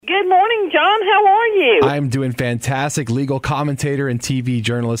Good morning, John. How are you? I'm doing fantastic. Legal commentator and TV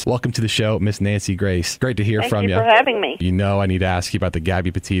journalist. Welcome to the show, Miss Nancy Grace. Great to hear from you. Thank you for having me. You know I need to ask you about the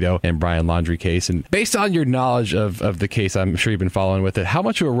Gabby Petito and Brian Laundrie case. And based on your knowledge of the case, I'm sure you've been following with it, how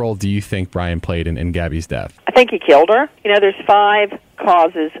much of a role do you think Brian played in Gabby's death? I think he killed her. You know, there's 5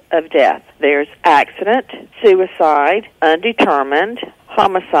 causes of death. There's accident, suicide, undetermined,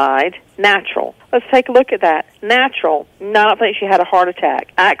 homicide, natural. Let's take a look at that. Natural, no, I don't think she had a heart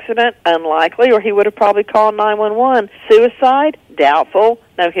attack. Accident, unlikely, or he would have probably called 911. Suicide, doubtful,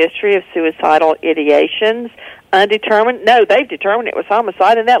 no history of suicidal ideations. Undetermined, no, they've determined it was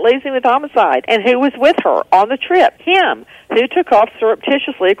homicide, and that leaves him with homicide. And who was with her on the trip? Him, who took off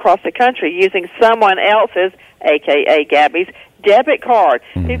surreptitiously across the country using someone else's, a.k.a. Gabby's, debit card,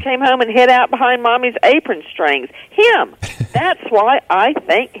 who came home and hid out behind Mommy's apron strings. Him. That's why I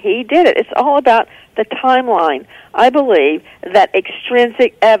think he did it. It's all about the timeline. I believe that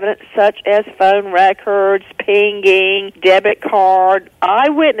extrinsic evidence such as phone records, pinging, debit card,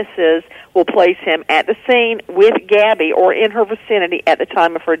 eyewitnesses will place him at the scene with Gabby or in her vicinity at the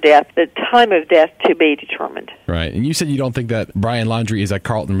time of her death, the time of death to be determined. Right. And you said you don't think that Brian Laundrie is at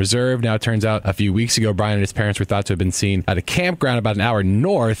Carlton Reserve. Now, it turns out a few weeks ago, Brian and his parents were thought to have been seen at a campground about an hour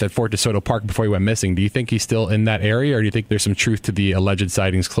north at Fort DeSoto Park before he went missing. Do you think he's still in that area, or do you think there's some truth to the alleged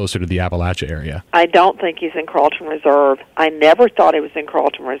sightings closer to the Appalachia area? I don't think he's in Carlton Reserve. I never thought he was in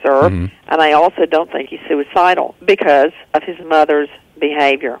Carlton Reserve, and I also don't think he's suicidal because of his mother's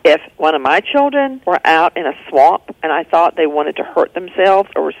behavior. If one of my children were out in a swamp and I thought they wanted to hurt themselves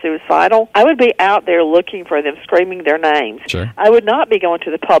or were suicidal, I would be out there looking for them, screaming their names. Sure. I would not be going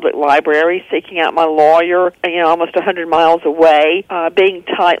to the public library, seeking out my lawyer, almost 100 miles away, being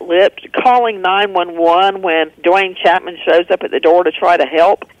tight-lipped, calling 911 when Dwayne Chapman shows up at the door to try to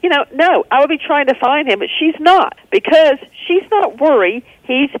help. No, I would be trying to find him, but she's not, because she's not worried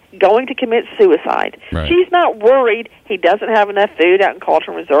he's going to commit suicide. Right. She's not worried he doesn't have enough food out in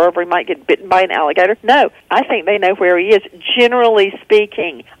Carlton Reserve or he might get bitten by an alligator. No, I think they know where he is, generally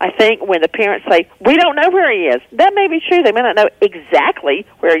speaking. I think when the parents say, we don't know where he is, that may be true. They may not know exactly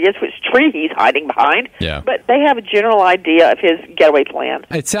where he is, which tree he's hiding behind, but they have a general idea of his getaway plan.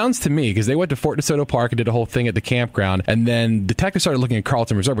 It sounds to me, because they went to Fort DeSoto Park and did a whole thing at the campground, and then detectives started looking at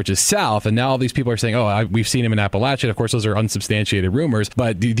Carlton Reserve, which is south, and now all these people are saying, we've seen him in Appalachia. Of course, those are unsubstantiated rumors,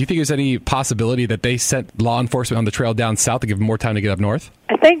 but do you think there's any possibility that they sent law enforcement on the trail down south to give them more time to get up north?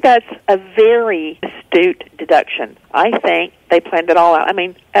 I think that's a very astute deduction. I think they planned it all out. I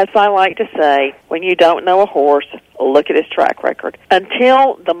mean, as I like to say, when you don't know a horse, look at his track record.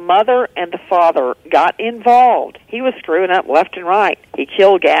 Until the mother and the father got involved, he was screwing up left and right. He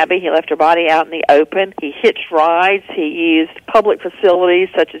killed Gabby. He left her body out in the open. He hitched rides. He used public facilities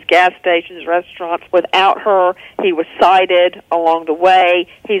such as gas stations, restaurants without her. He was cited along the way.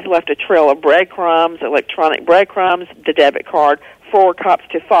 He's left a trail of breadcrumbs, electronic breadcrumbs, the debit card for cops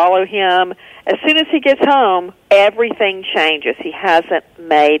to follow him. As soon as he gets home, everything changes. He hasn't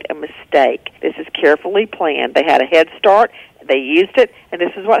made a mistake. This is carefully planned. They had a head start. They used it, and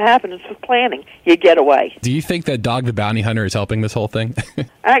this is what happens with planning. You get away. Do you think that Dog the Bounty Hunter is helping this whole thing?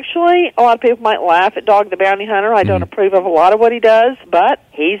 Actually, a lot of people might laugh at Dog the Bounty Hunter. I don't approve of a lot of what he does, but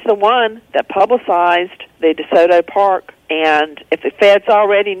he's the one that publicized the DeSoto Park. And if the feds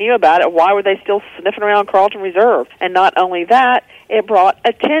already knew about it, why were they still sniffing around Carlton Reserve? And not only that, it brought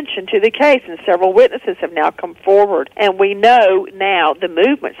attention to the case, and several witnesses have now come forward. And we know now the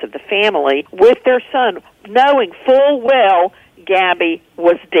movements of the family with their son, knowing full well Gabby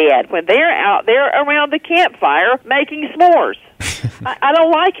was dead, when they're out there around the campfire making s'mores. I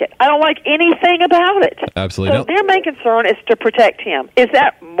don't like it. I don't like anything about it. Absolutely. So their main concern is to protect him. Is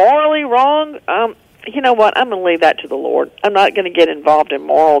that morally wrong? You know what? I'm going to leave that to the Lord. I'm not going to get involved in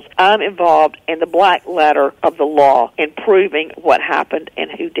morals. I'm involved in the black letter of the law in proving what happened and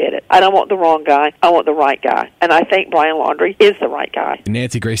who did it. I don't want the wrong guy. I want the right guy. And I think Brian Laundrie is the right guy.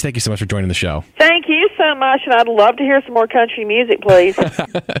 Nancy Grace, thank you so much for joining the show. Thank you so much, and I'd love to hear some more country music, please.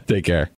 Take care.